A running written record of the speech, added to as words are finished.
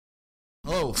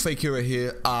Hello, Fake Hero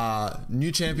here.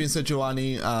 New champion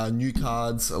Sejuani, new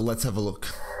cards. Let's have a look.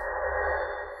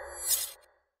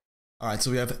 Alright,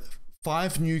 so we have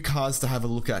 5 new cards to have a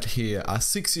look at here.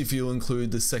 6 if you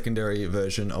include the secondary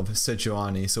version of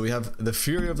Sejuani. So we have the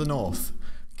Fury of the North.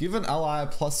 Give an ally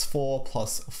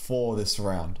 +4/+4 this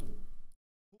round.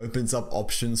 Opens up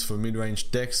options for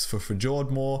mid-range decks for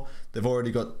Fjord more. They've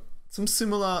already got some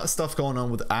similar stuff going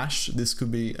on with Ash. This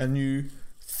could be a new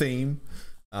theme.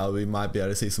 We might be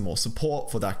able to see some more support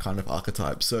for that kind of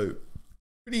archetype. So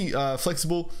pretty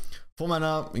flexible. 4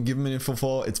 mana, give them an info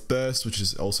for its burst, which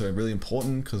is also really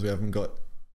important because we haven't got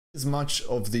as much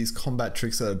of these combat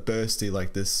tricks that are bursty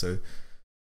like this. So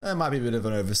that might be a bit of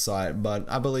an oversight, but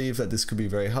I believe that this could be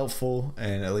very helpful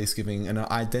and at least giving an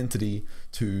identity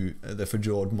to the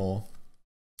Fjord more.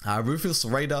 Ruthless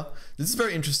Raider. This is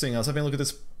very interesting. I was having a look at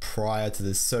this prior to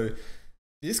this. So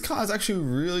this card is actually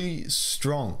really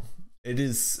strong. It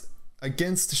is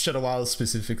against Shadow Isles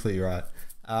specifically, right?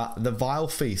 The Vile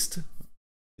Feast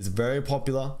is a very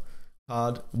popular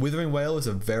card. Withering Whale is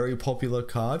a very popular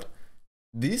card.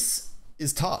 This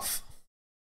is tough,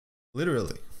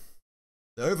 literally.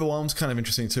 The Overwhelm's kind of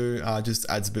interesting too. Just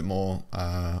adds a bit more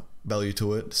value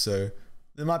to it. So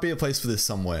there might be a place for this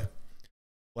somewhere.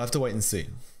 We'll have to wait and see.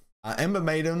 Ember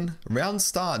Maiden, round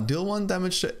start, deal 1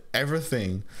 damage to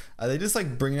everything. Are they just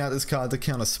like bringing out this card to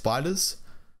counter spiders?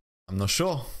 I'm not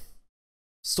sure.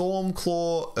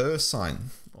 Stormclaw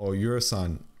Ursine or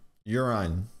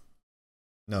Urine.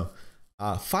 No.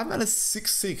 5 mana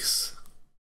 6/6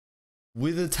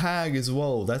 with a tag as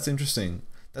well. That's interesting.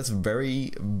 That's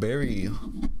very, very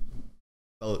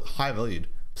high valued.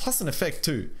 Plus an effect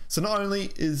too. So not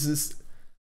only is this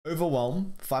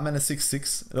Overwhelm 5 mana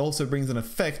 6/6, it also brings an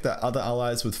effect that other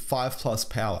allies with 5+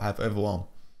 power have Overwhelm.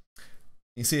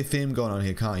 You see a theme going on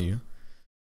here, can't you?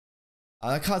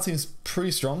 That card seems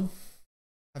pretty strong.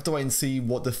 Have to wait and see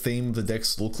what the theme of the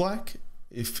decks look like.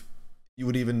 If you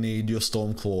would even need your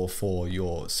Stormclaw for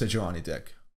your Sejuani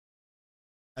deck.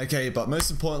 Okay, but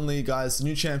most importantly, guys,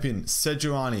 new champion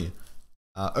Sejuani.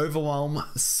 Overwhelm,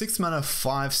 6 mana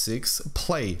 5/6.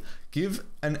 Play. Give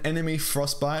an enemy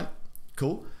Frostbite.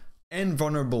 Cool. And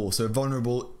vulnerable. So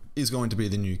vulnerable is going to be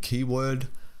the new keyword.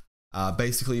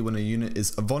 Basically, when a unit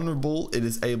is vulnerable, it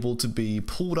is able to be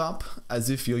pulled up as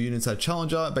if your unit's a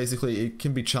challenger. Basically, it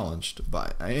can be challenged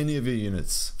by any of your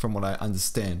units, from what I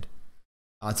understand.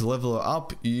 To level it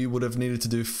up, you would have needed to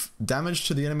do damage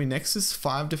to the enemy nexus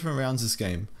 5 different rounds this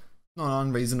game. Not an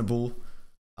unreasonable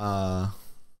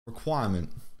requirement.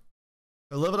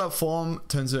 The leveled up form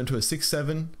turns it into a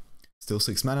 6/7, still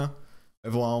 6 mana.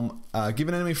 Overwhelm, give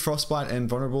an enemy Frostbite and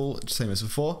vulnerable, same as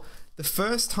before. The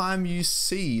first time you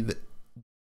see the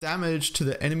damage to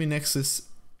the enemy nexus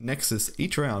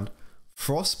each round,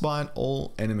 Frostbite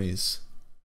all enemies.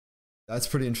 That's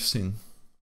pretty interesting.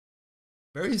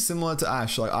 Very similar to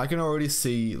Ash. Like I can already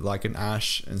see like an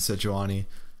Ash and Sejuani.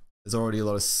 There's already a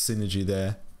lot of synergy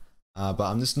there. But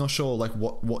I'm just not sure like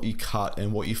what you cut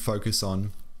and what you focus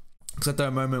on. Because at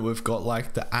the moment we've got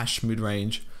like the Ash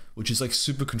mid-range, which is like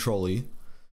super control-y.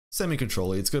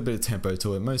 Semi-control-y, it's got a bit of tempo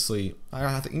to it. Mostly,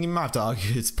 I think you might have to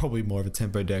argue it's probably more of a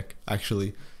tempo deck,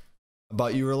 actually.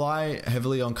 But you rely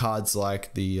heavily on cards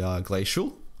like the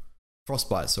Glacial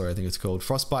Frostbite, sorry, I think it's called.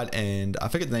 Frostbite, and I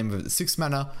forget the name of it. 6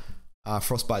 mana,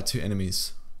 Frostbite 2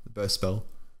 enemies, the burst spell.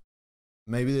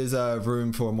 Maybe there's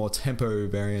room for a more tempo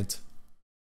variant.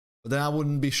 But then I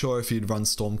wouldn't be sure if you'd run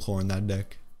Stormclaw in that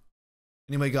deck.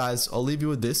 Anyway, guys, I'll leave you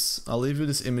with this. I'll leave you with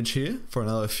this image here for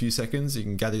another few seconds. You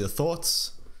can gather your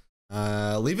thoughts.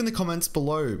 Leave in the comments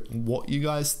below what you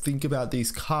guys think about these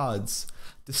cards.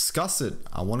 Discuss it.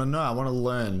 I want to know. I want to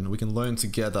learn. We can learn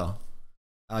together.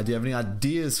 Do you have any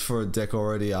ideas for a deck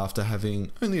already after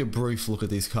having only a brief look at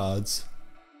these cards?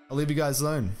 I'll leave you guys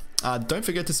alone. Don't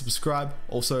forget to subscribe.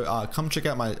 Also, come check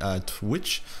out my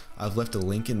Twitch. I've left a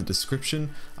link in the description.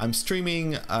 I'm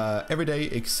streaming every day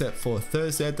except for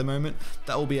Thursday at the moment.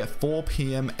 That will be at 4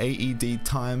 PM AED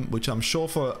time, which I'm sure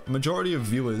for a majority of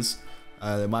viewers,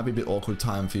 it might be a bit awkward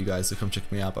time for you guys to come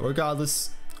check me out. But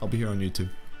regardless, I'll be here on YouTube.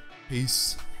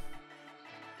 Peace.